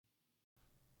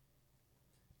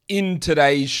In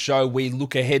today's show, we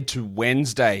look ahead to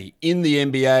Wednesday in the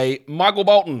NBA. Michael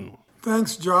Bolton.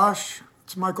 Thanks, Josh.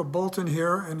 It's Michael Bolton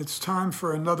here, and it's time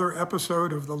for another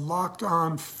episode of the Locked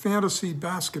On Fantasy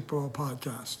Basketball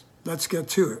Podcast. Let's get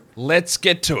to it. Let's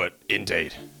get to it,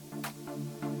 indeed.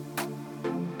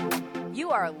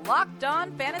 You are Locked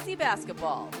On Fantasy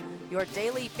Basketball, your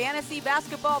daily fantasy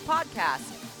basketball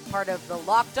podcast, part of the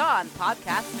Locked On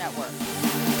Podcast Network.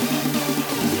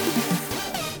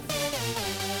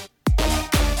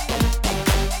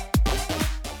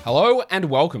 Hello and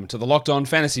welcome to the Locked On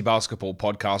Fantasy Basketball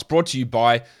Podcast, brought to you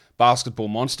by Basketball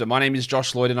Monster. My name is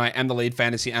Josh Lloyd and I am the lead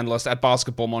fantasy analyst at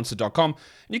basketballmonster.com.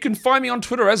 And you can find me on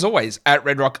Twitter, as always, at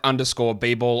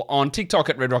redrock_bball, on TikTok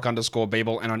at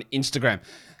redrock_bball, and on Instagram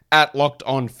at Locked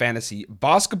On Fantasy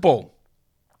Basketball.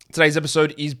 Today's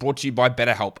episode is brought to you by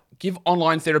BetterHelp. Give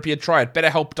online therapy a try at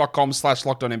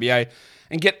betterhelp.com/LockedOnNBA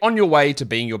and get on your way to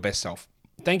being your best self.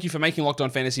 Thank you for making Locked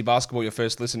On Fantasy Basketball your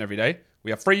first listen every day.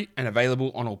 We are free and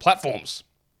available on all platforms.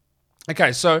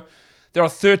 Okay, so there are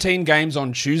 13 games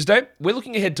on Tuesday. We're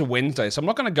looking ahead to Wednesday, so I'm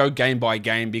not going to go game by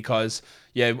game because,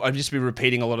 I'd just be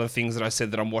repeating a lot of the things that I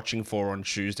said that I'm watching for on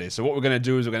Tuesday. So what we're going to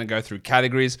do is we're going to go through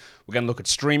categories. We're going to look at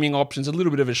streaming options, a little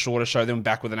bit of a shorter show, then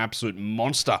back with an absolute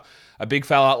monster. A big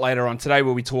fell out later on today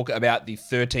where we talk about the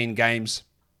 13 games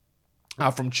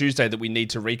from Tuesday that we need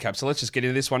to recap. So let's just get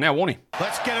into this one now, Warnie.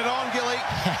 Let's get it on, Gilly.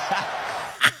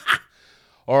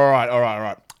 All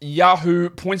right. Yahoo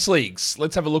Points Leagues.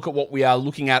 Let's have a look at what we are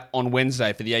looking at on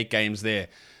Wednesday for the 8 games there.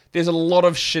 There's a lot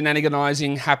of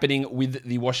shenaniganizing happening with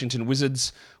the Washington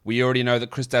Wizards. We already know that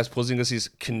Kristaps Porzingis is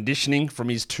conditioning from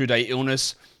his 2-day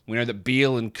illness. We know that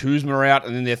Beal and Kuzma are out,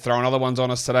 and then they're throwing other ones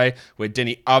on us today, where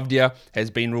Denny Avdia has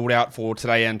been ruled out for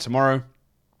today and tomorrow.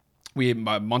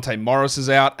 Monte Morris is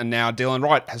out, and now Dylan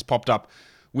Wright has popped up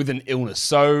with an illness.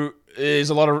 So there's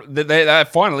a lot of... They're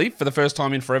finally, for the first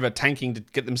time in forever, tanking to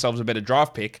get themselves a better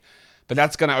draft pick. But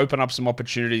that's going to open up some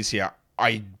opportunities here.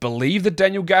 I believe that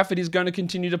Daniel Gafford is going to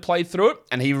continue to play through it,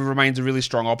 and he remains a really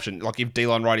strong option. Like, if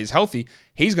Dylan Wright is healthy,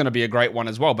 he's going to be a great one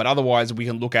as well. But otherwise, we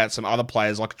can look at some other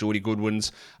players like Jordy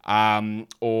Goodwins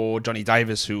or Johnny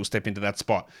Davis, who will step into that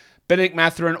spot. Benedict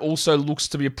Mathurin also looks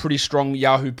to be a pretty strong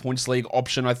Yahoo Points League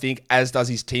option, I think, as does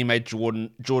his teammate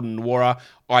Jordan Nwora.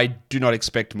 I do not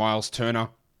expect Miles Turner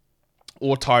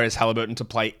or Tyrese Halliburton to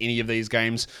play any of these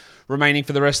games remaining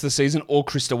for the rest of the season, or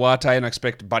Chris Duarte, and I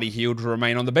expect Buddy Hield to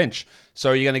remain on the bench.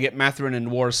 So you're going to get Mathurin and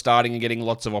Nwora starting and getting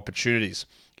lots of opportunities.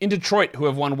 In Detroit, who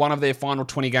have won one of their final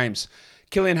 20 games,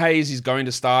 Killian Hayes is going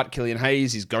to start. Killian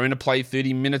Hayes is going to play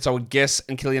 30 minutes, I would guess,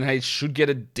 and Killian Hayes should get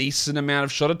a decent amount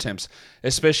of shot attempts,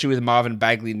 especially with Marvin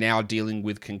Bagley now dealing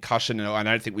with concussion, and I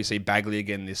don't think we see Bagley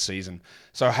again this season.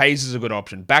 So Hayes is a good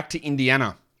option. Back to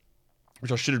Indiana,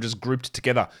 which I should have just grouped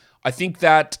together. I think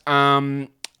that,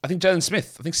 Jalen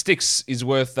Smith, Sticks is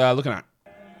worth looking at.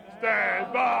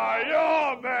 Stand by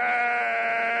your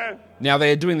man. Now,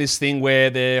 they're doing this thing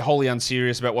where they're wholly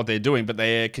unserious about what they're doing, but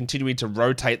they're continuing to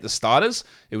rotate the starters.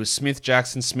 It was Smith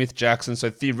Jackson, so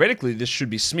theoretically this should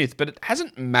be Smith, but it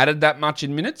hasn't mattered that much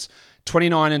in minutes.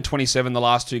 29 and 27 the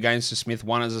last 2 games to Smith,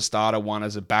 one as a starter, one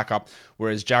as a backup,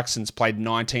 whereas Jackson's played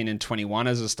 19 and 21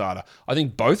 as a starter. I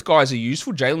think both guys are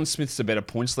useful. Jalen Smith's a better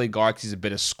points league guy because he's a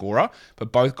better scorer,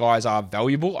 but both guys are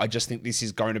valuable. I just think this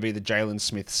is going to be the Jalen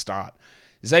Smith start.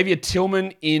 Xavier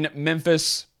Tillman in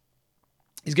Memphis.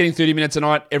 He's getting 30 minutes a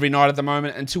night every night at the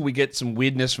moment until we get some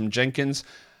weirdness from Jenkins.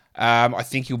 I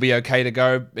think he'll be okay to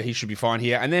go. He should be fine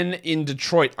here. And then in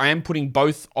Detroit, I am putting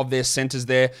both of their centers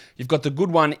there. You've got the good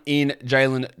one in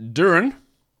Jalen Duren.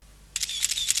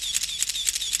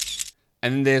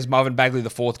 And then there's Marvin Bagley, the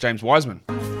 4th, James Wiseman.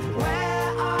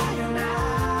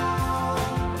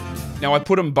 Now, I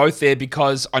put them both there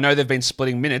because I know they've been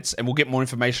splitting minutes, and we'll get more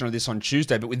information on this on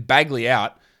Tuesday. But with Bagley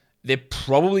out, they're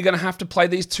probably going to have to play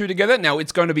these two together. Now,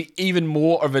 it's going to be even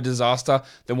more of a disaster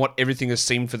than what everything has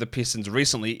seemed for the Pistons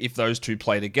recently if those two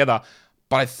play together.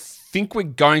 But I think we're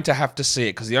going to have to see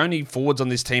it because the only forwards on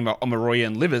this team are Omoruyi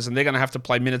and Livers, and they're going to have to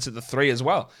play minutes at the 3 as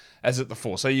well as at the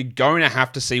 4. So you're going to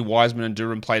have to see Wiseman and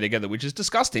Duren play together, which is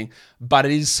disgusting, but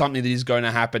it is something that is going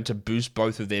to happen to boost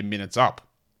both of their minutes up.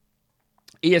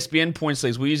 ESPN points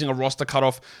leagues, we're using a roster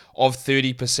cutoff of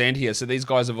 30% here. So these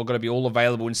guys have got to be all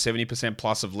available in 70%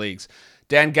 plus of leagues.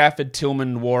 Dan Gafford,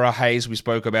 Tillman, Nwora, Hayes, we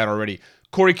spoke about already.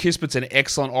 Corey Kispert's an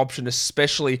excellent option,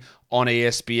 especially on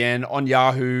ESPN. On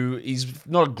Yahoo, he's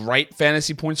not a great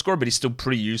fantasy point scorer, but he's still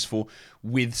pretty useful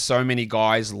with so many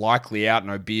guys likely out.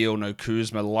 No Beal, no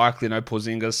Kuzma, likely no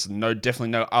Porzingis, definitely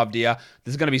no Avdia.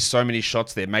 There's going to be so many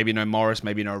shots there. Maybe no Morris,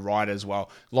 maybe no Wright as well.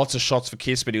 Lots of shots for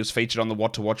Kispert. He was featured on the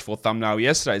What to Watch For thumbnail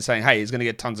yesterday saying, hey, he's going to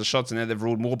get tons of shots, and now they've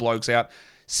ruled more blokes out.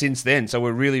 since then. So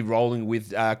we're really rolling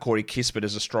with Corey Kispert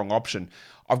as a strong option.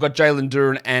 I've got Jalen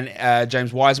Duren and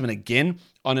James Wiseman again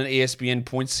on an ESPN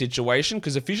points situation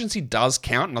because efficiency does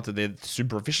count. Not that they're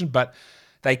super efficient, but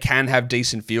they can have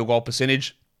decent field goal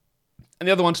percentage. And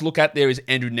the other one to look at there is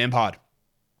Andrew Nembhard.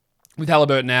 With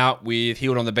Halliburton out, with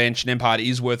Hield on the bench, Nembhard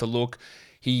is worth a look.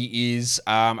 He is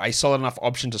a solid enough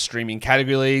option to stream in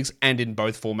category leagues and in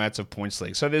both formats of points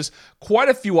leagues. So there's quite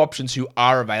a few options who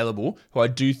are available who I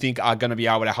do think are going to be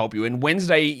able to help you. And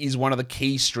Wednesday is one of the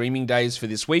key streaming days for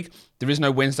this week. There is no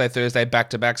Wednesday, Thursday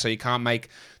back-to-back, so you can't make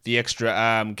the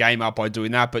extra game up by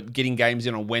doing that. But getting games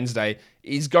in on Wednesday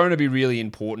is going to be really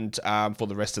important for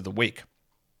the rest of the week.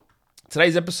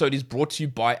 Today's episode is brought to you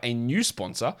by a new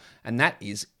sponsor, and that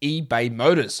is eBay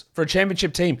Motors. For a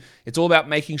championship team, it's all about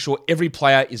making sure every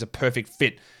player is a perfect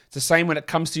fit. It's the same when it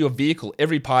comes to your vehicle.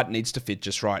 Every part needs to fit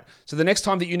just right. So the next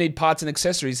time that you need parts and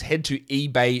accessories, head to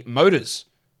eBay Motors.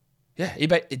 Yeah,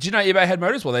 eBay. Did you know eBay had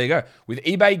motors? Well, there you go. With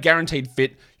eBay Guaranteed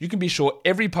Fit, you can be sure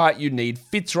every part you need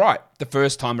fits right the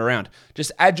first time around.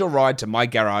 Just add your ride to My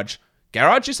Garage.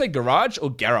 Garage? You say garage or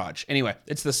garage? Anyway,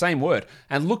 it's the same word.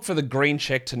 And look for the green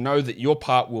check to know that your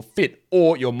part will fit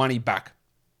or your money back.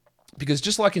 Because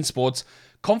just like in sports,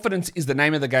 confidence is the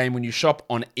name of the game when you shop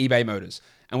on eBay Motors.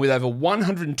 And with over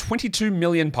 122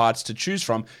 million parts to choose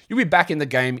from, you'll be back in the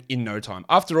game in no time.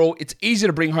 After all, it's easy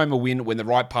to bring home a win when the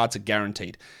right parts are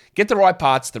guaranteed. Get the right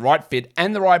parts, the right fit,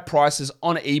 and the right prices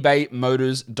on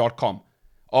ebaymotors.com.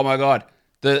 Oh my God.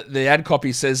 The ad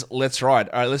copy says, let's ride.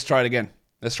 All right, let's try it again.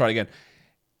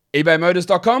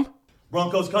 ebaymotors.com.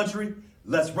 Broncos country,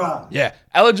 let's ride. Yeah.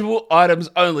 Eligible items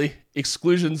only.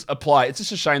 Exclusions apply. It's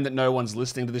just a shame that no one's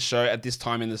listening to this show at this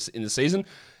time in the season.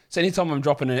 So anytime I'm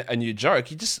dropping a new joke,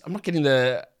 I'm not getting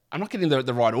the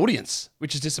right audience,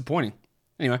 which is disappointing.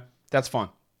 Anyway, that's fine.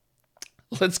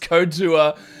 Let's go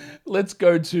to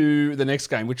the next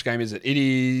game. Which game is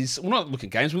it? We're not looking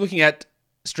at games. We're looking at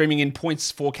streaming in points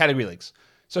for category leagues.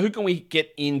 So who can we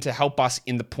get in to help us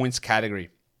in the points category?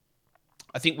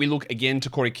 I think we look again to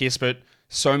Corey Kispert.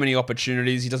 So many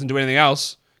opportunities. He doesn't do anything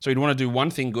else. So he'd want to do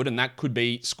one thing good, and that could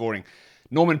be scoring.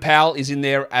 Norman Powell is in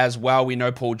there as well. We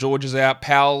know Paul George is out.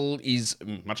 Powell is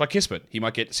much like Kispert. He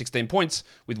might get 16 points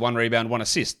with 1 rebound, 1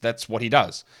 assist. That's what he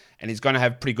does. And he's going to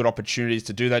have pretty good opportunities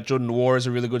to do that. Jordan Nwora is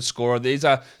a really good scorer.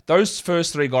 Those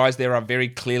first 3 guys there are very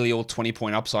clearly all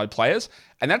 20-point upside players.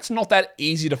 And that's not that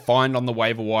easy to find on the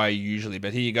waiver wire usually.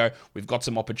 But here you go. We've got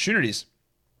some opportunities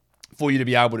for you to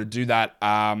be able to do that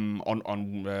on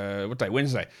what day?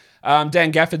 Wednesday.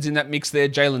 Dan Gafford's in that mix there.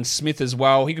 Jalen Smith as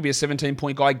well. He could be a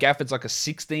 17-point guy. Gafford's like a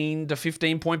 16 to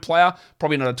 15-point player.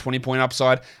 Probably not a 20-point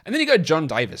upside. And then you go John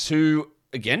Davis, who,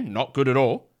 again, not good at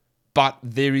all. But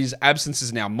there is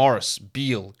absences now. Morris,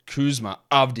 Beal, Kuzma,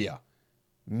 Avdia.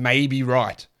 Maybe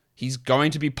right. He's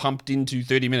going to be pumped into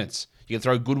 30 minutes. You can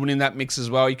throw Goodwin in that mix as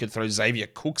well. You could throw Xavier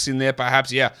Cooks in there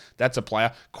perhaps. Yeah, that's a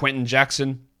player. Quentin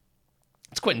Jackson.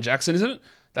 It's Quentin Jackson, isn't it?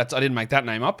 I didn't make that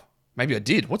name up. Maybe I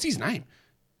did. What's his name?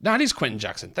 No, it is Quentin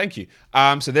Jackson. Thank you.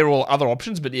 So they're all other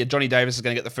options. But yeah, Johnny Davis is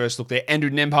going to get the first look there. Andrew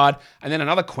Nembhard. And then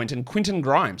another Quentin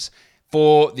Grimes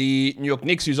for the New York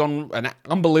Knicks, who's on an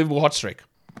unbelievable hot streak.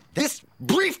 This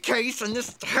briefcase and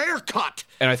this haircut.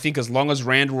 And I think as long as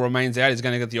Randall remains out, he's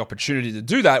going to get the opportunity to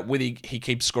do that. Whether he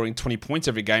keeps scoring 20 points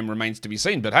every game remains to be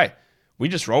seen. But hey, we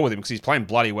just roll with him because he's playing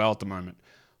bloody well at the moment.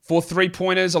 For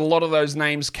 3-pointers, a lot of those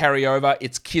names carry over.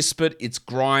 It's Kispert, it's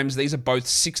Grimes. These are both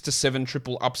 6 to 7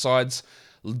 triple upsides.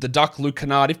 The Duck, Luke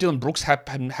Kennard. If Dylan Brooks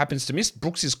happens to miss,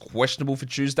 Brooks is questionable for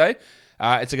Tuesday.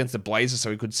 It's against the Blazers,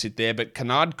 so he could sit there. But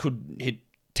Kennard could hit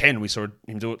 10. We saw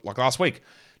him do it like last week.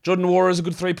 Jordan Nwora is a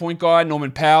good 3-point guy.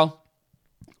 Norman Powell.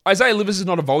 Isaiah Livers is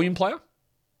not a volume player,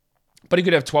 but he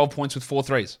could have 12 points with 4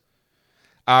 threes.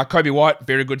 Kobe White,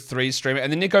 very good 3 streamer.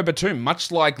 And then Nico Batum,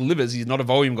 much like Livers, he's not a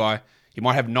volume guy. He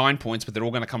might have 9 points, but they're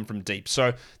all going to come from deep.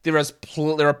 So there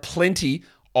are plenty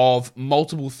of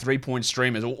multiple 3-point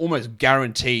streamers, or almost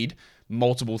guaranteed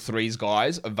multiple threes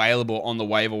guys available on the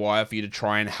waiver wire for you to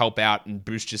try and help out and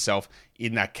boost yourself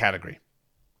in that category.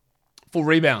 For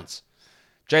rebounds,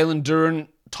 Jalen Duren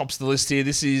tops the list here.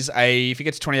 This is if he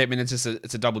gets 28 minutes,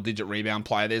 it's a double-digit rebound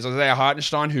player. There's Isaiah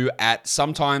Hartenstein, who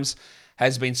sometimes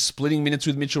has been splitting minutes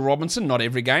with Mitchell Robinson. Not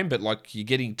every game, but like you're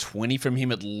getting 20 from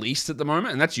him at least at the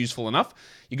moment, and that's useful enough.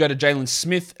 You go to Jalen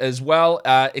Smith as well.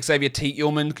 Xavier T.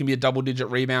 Illman can be a double-digit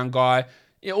rebound guy.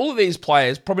 Yeah, all of these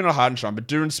players, probably not Hardenstein, but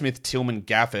Duren, Smith, Tillman,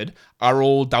 Gafford are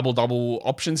all double-double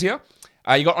options here.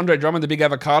 You got Andre Drummond, the big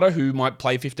avocado, who might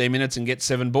play 15 minutes and get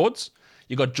 7 boards.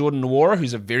 You got Jordan Nwora,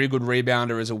 who's a very good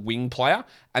rebounder as a wing player.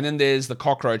 And then there's the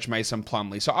cockroach Mason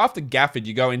Plumlee. So after Gafford,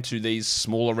 you go into these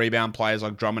smaller rebound players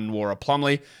like Drummond, Nwora,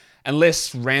 Plumlee.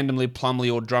 unless randomly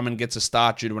Plumlee or Drummond gets a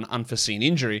start due to an unforeseen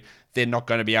injury, they're not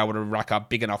going to be able to rack up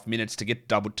big enough minutes to get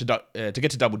to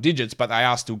get to double digits, but they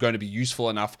are still going to be useful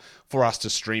enough for us to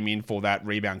stream in for that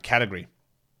rebound category.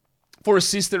 For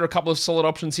assists, there are a couple of solid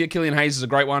options here. Killian Hayes is a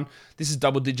great one. This is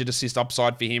double-digit assist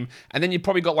upside for him. And then you've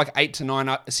probably got like 8 to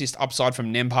 9 assist upside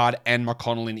from Nembhard and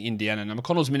McConnell in Indiana. Now,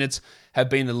 McConnell's minutes have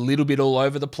been a little bit all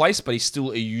over the place, but he's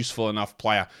still a useful enough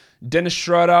player. Dennis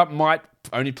Schroeder might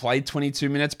only play 22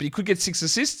 minutes, but he could get 6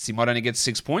 assists. He might only get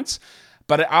 6 points.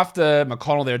 But after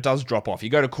McConnell there, it does drop off. You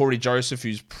go to Corey Joseph,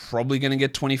 who's probably going to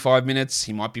get 25 minutes.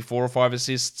 He might be 4 or 5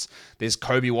 assists. There's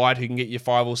Kobe White, who can get you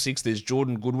 5 or 6. There's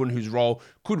Jordan Goodwin, whose role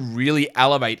could really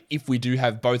elevate if we do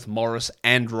have both Morris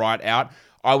and Wright out.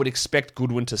 I would expect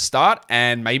Goodwin to start,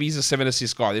 and maybe he's a 7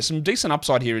 assist guy. There's some decent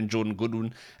upside here in Jordan Goodwin.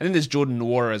 And then there's Jordan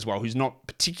Nwora as well, who's not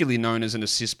particularly known as an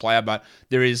assist player, but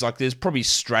there's probably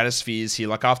stratospheres here,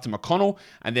 like after McConnell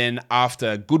and then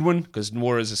after Goodwin, because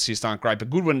Nwora's assists aren't great, but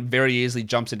Goodwin very easily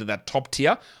jumps into that top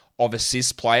tier of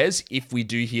assist players if we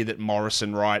do hear that Morris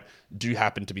and Wright do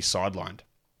happen to be sidelined.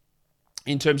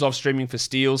 In terms of streaming for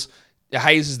steals,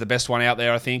 Hayes is the best one out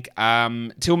there, I think.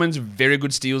 Tillman's a very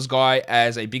good steals guy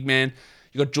as a big man.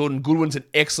 You got Jordan Goodwin's an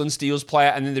excellent steals player,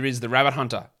 and then there is the rabbit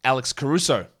hunter, Alex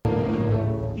Caruso.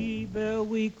 Be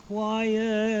very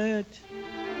quiet.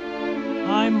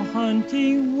 I'm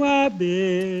hunting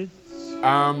rabbits.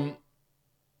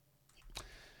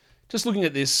 Just looking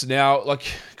at this now, like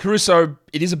Caruso,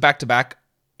 it is a back-to-back.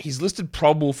 He's listed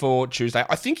probable for Tuesday.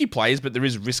 I think he plays, but there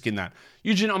is risk in that.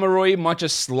 Eugene Omoruyi might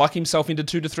just luck himself into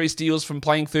 2 to 3 steals from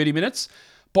playing 30 minutes.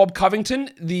 Bob Covington,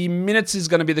 the minutes is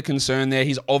going to be the concern there.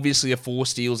 He's obviously a 4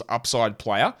 steals upside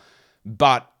player,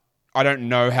 but I don't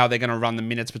know how they're going to run the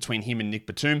minutes between him and Nick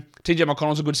Batum. TJ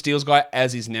McConnell's a good steals guy,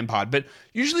 as is Nembhard, but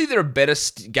usually they're a better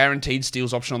guaranteed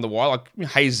steals option on the wire. Like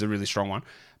Hayes is a really strong one,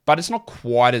 but it's not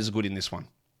quite as good in this one.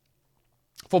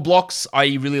 For blocks, I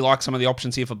really like some of the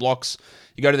options here for blocks.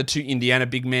 You go to the 2 Indiana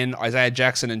big men, Isaiah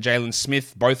Jackson and Jalen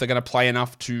Smith. Both are going to play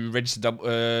enough to register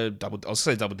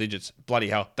double digits. Bloody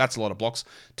hell, that's a lot of blocks.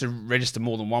 To register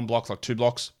more than 1 block, like 2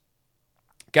 blocks.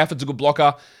 Gafford's a good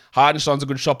blocker. Hartenstein's a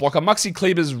good shot blocker. Maxi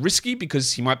Kleber's risky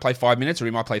because he might play 5 minutes or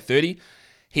he might play 30.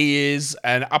 He is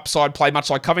an upside play, much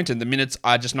like Covington. The minutes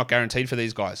are just not guaranteed for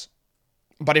these guys.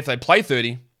 But if they play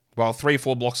 30, well, 3 or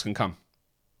 4 blocks can come.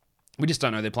 We just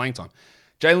don't know their playing time.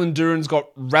 Jalen Duren's got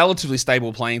relatively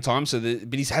stable playing time,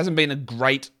 but he hasn't been a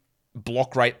great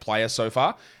block rate player so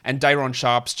far. And Day'Ron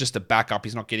Sharp's just a backup.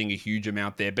 He's not getting a huge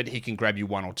amount there, but he can grab you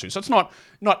 1 or 2. So it's not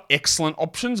excellent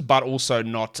options, but also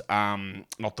not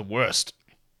the worst.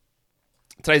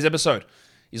 Today's episode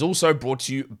is also brought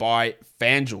to you by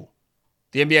FanDuel.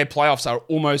 The NBA playoffs are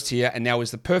almost here, and now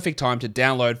is the perfect time to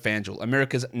download FanDuel,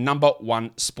 America's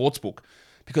 #1 sportsbook.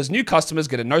 Because new customers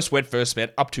get a no-sweat first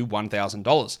bet up to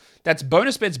 $1,000. That's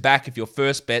bonus bets back if your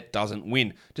first bet doesn't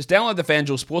win. Just download the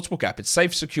FanDuel Sportsbook app. It's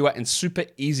safe, secure, and super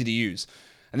easy to use.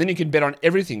 And then you can bet on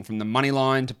everything from the money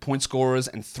line to point scorers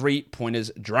and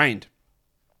 3-pointers drained.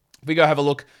 If we go have a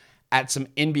look at some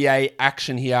NBA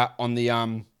action here on the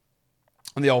old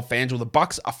FanDuel, the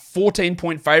Bucks are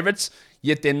 14-point favorites,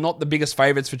 yet they're not the biggest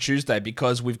favorites for Tuesday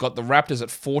because we've got the Raptors at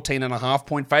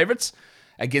 14.5-point favorites.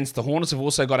 Against the Hornets, we've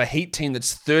also got a Heat team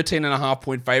that's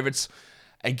 13.5-point favorites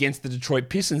against the Detroit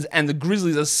Pistons, and the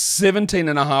Grizzlies are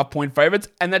 17.5-point favorites,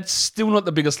 and that's still not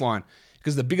the biggest line,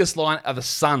 because the biggest line are the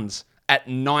Suns at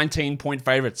 19-point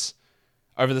favorites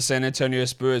over the San Antonio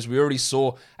Spurs. We already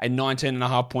saw a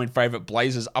 19.5-point favorite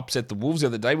Blazers upset the Wolves the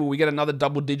other day. Will we get another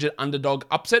double-digit underdog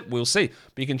upset? We'll see.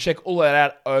 But you can check all that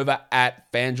out over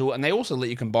at FanDuel, and they also let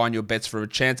you combine your bets for a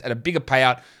chance at a bigger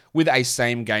payout with a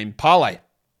same-game parlay.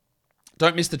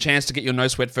 Don't miss the chance to get your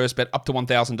no-sweat first bet up to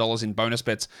 $1,000 in bonus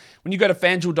bets when you go to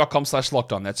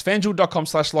FanDuel.com/lockedon. That's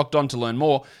FanDuel.com/lockedon to learn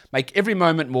more. Make every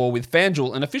moment more with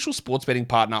FanDuel, an official sports betting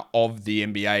partner of the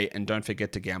NBA. And don't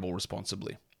forget to gamble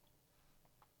responsibly.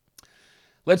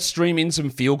 Let's stream in some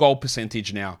field goal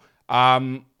percentage now.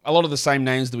 A lot of the same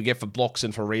names that we get for blocks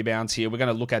and for rebounds here. We're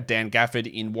going to look at Dan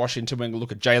Gafford in Washington. We're going to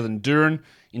look at Jalen Duren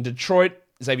in Detroit,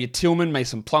 Xavier Tillman,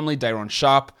 Mason Plumlee, Day'Ron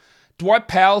Sharp. Dwight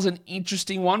Powell's an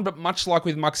interesting one, but much like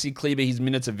with Maxi Kleber, his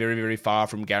minutes are very, very far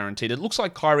from guaranteed. It looks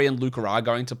like Kyrie and Luka are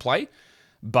going to play,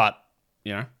 but,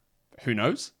 who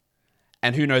knows?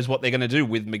 And who knows what they're going to do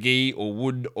with McGee or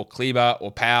Wood or Kleber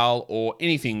or Powell or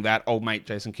anything that old mate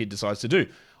Jason Kidd decides to do.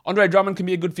 Andre Drummond can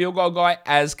be a good field goal guy,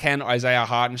 as can Isaiah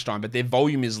Hartenstein, but their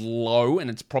volume is low, and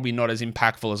it's probably not as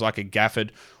impactful as like a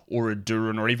Gafford or a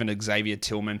Duren or even a Xavier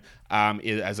Tillman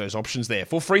as those options there.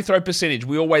 For free throw percentage,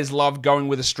 we always love going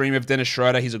with a stream of Dennis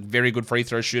Schroeder. He's a very good free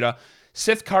throw shooter.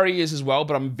 Seth Curry is as well,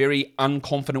 but I'm very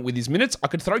unconfident with his minutes. I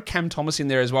could throw Cam Thomas in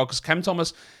there as well, because Cam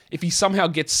Thomas, if he somehow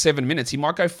gets 7 minutes, he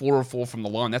might go 4 or 4 from the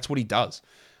line. That's what he does.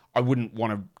 I wouldn't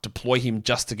want to deploy him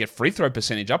just to get free throw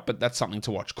percentage up, but that's something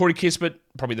to watch. Corey Kispert,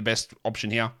 probably the best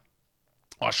option here.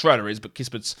 Oh, Schroeder is, but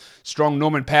Kispert's strong.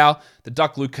 Norman Powell, the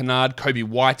Duck, Luke Kennard, Kobe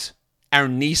White.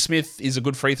 Aaron Neesmith is a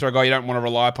good free throw guy. You don't want to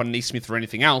rely upon Neesmith for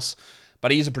anything else,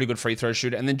 but he is a pretty good free throw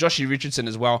shooter. And then Joshie Richardson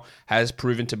as well has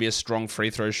proven to be a strong free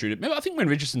throw shooter. Maybe, I think when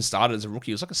Richardson started as a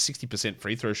rookie, it was like a 60%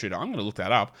 free throw shooter. I'm going to look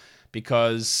that up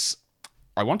because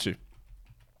I want to.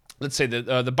 Let's see,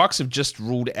 the Bucks have just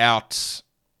ruled out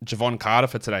Javon Carter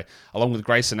for today, along with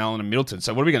Grayson Allen and Middleton.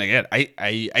 So what are we going to get?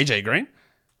 AJ Green?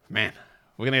 Man,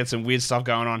 we're going to get some weird stuff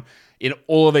going on in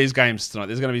all of these games tonight.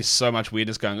 There's going to be so much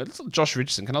weirdness going on. Let's look at Josh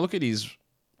Richardson. Can I look at his...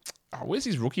 where's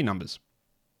his rookie numbers?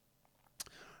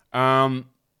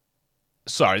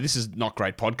 Sorry, this is not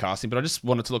great podcasting, but I just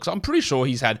wanted to look. So I'm pretty sure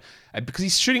he's had... because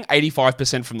he's shooting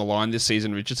 85% from the line this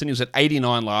season, Richardson. He was at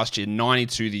 89 last year,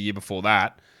 92 the year before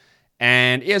that.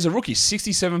 And he has a rookie,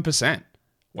 67%.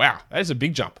 Wow, that is a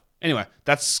big jump. Anyway,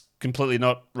 that's completely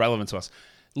not relevant to us.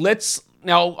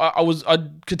 Now, I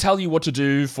could tell you what to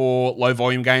do for low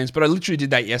volume games, but I literally did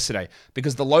that yesterday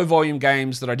because the low volume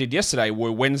games that I did yesterday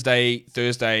were Wednesday,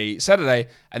 Thursday, Saturday,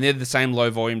 and they're the same low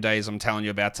volume days I'm telling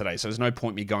you about today. So there's no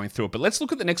point me going through it. But let's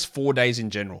look at the next 4 days in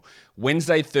general.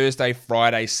 Wednesday, Thursday,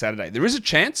 Friday, Saturday. There is a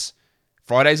chance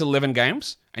Friday's 11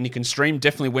 games, and you can stream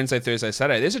definitely Wednesday, Thursday,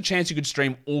 Saturday. There's a chance you could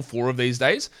stream all 4 of these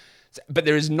days. But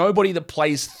there is nobody that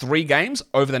plays 3 games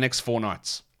over the next 4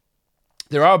 nights.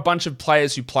 There are a bunch of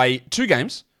players who play 2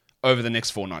 games over the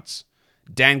next 4 nights.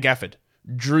 Dan Gafford,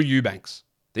 Drew Eubanks.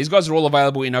 These guys are all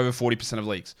available in over 40% of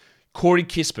leagues. Corey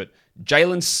Kispert,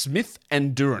 Jalen Smith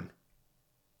and Duran.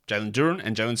 Jalen Duran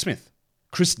and Jalen Smith.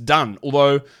 Chris Dunn,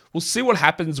 although we'll see what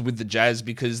happens with the Jazz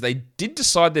because they did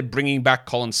decide they're bringing back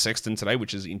Colin Sexton today,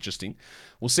 which is interesting.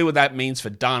 We'll see what that means for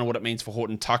Dunn, what it means for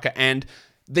Horton Tucker, and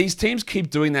these teams keep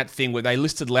doing that thing where they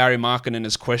listed Larry Markkinen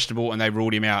as questionable and they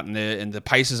ruled him out. And the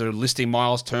Pacers are listing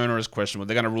Miles Turner as questionable.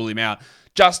 They're going to rule him out.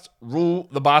 Just rule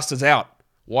the bastards out.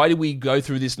 Why do we go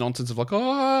through this nonsense of like,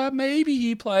 oh, maybe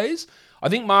he plays? I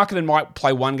think Markkinen might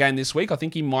play 1 game this week. I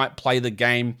think he might play the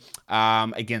game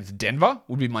against Denver,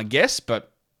 would be my guess,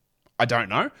 but I don't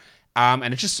know.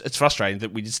 And it's frustrating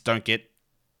that we just don't get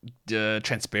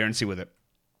transparency with it.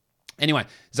 Anyway,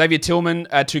 Xavier Tillman,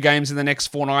 2 games in the next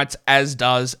 4 nights, as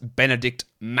does Benedict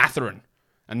Mathurin.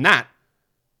 And that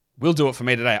will do it for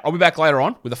me today. I'll be back later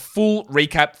on with a full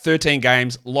recap, 13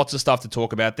 games, lots of stuff to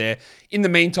talk about there. In the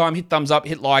meantime, hit thumbs up,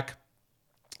 hit like,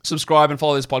 subscribe, and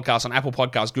follow this podcast on Apple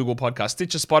Podcasts, Google Podcasts,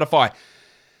 Stitcher, Spotify,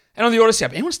 and on the Odyssey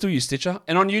app. Anyone still use Stitcher?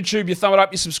 And on YouTube, you thumb it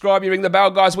up, you subscribe, you ring the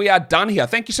bell. Guys, we are done here.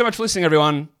 Thank you so much for listening,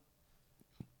 everyone.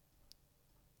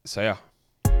 See ya.